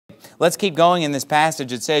Let's keep going in this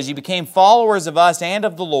passage. It says, "You became followers of us and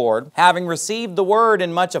of the Lord, having received the word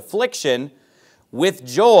in much affliction with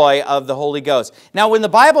joy of the Holy Ghost." Now, when the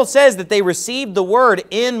Bible says that they received the word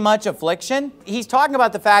in much affliction, he's talking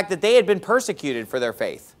about the fact that they had been persecuted for their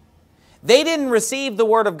faith. They didn't receive the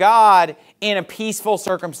word of God in a peaceful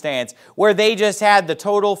circumstance where they just had the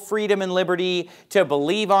total freedom and liberty to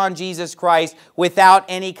believe on Jesus Christ without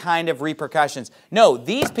any kind of repercussions. No,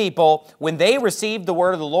 these people, when they received the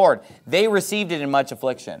word of the Lord, they received it in much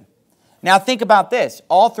affliction. Now think about this.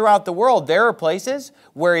 All throughout the world, there are places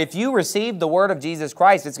where if you receive the word of Jesus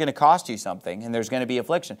Christ, it's going to cost you something and there's going to be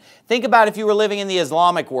affliction. Think about if you were living in the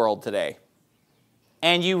Islamic world today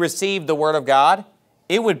and you received the word of God,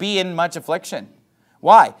 it would be in much affliction.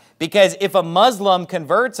 Why? Because if a Muslim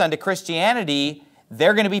converts unto Christianity,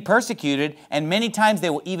 they're going to be persecuted, and many times they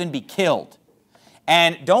will even be killed.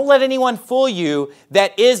 And don't let anyone fool you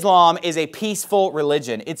that Islam is a peaceful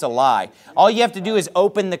religion. It's a lie. All you have to do is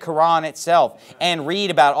open the Quran itself and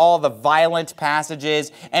read about all the violent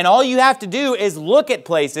passages. And all you have to do is look at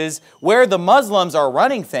places where the Muslims are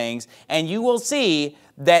running things, and you will see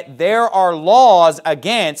that there are laws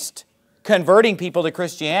against converting people to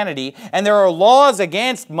Christianity, and there are laws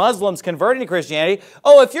against Muslims converting to Christianity.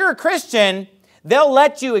 Oh, if you're a Christian, they'll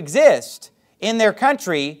let you exist in their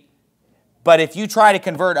country, but if you try to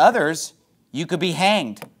convert others, you could be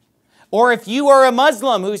hanged. Or if you are a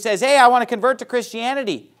Muslim who says, hey, I want to convert to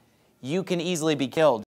Christianity, you can easily be killed.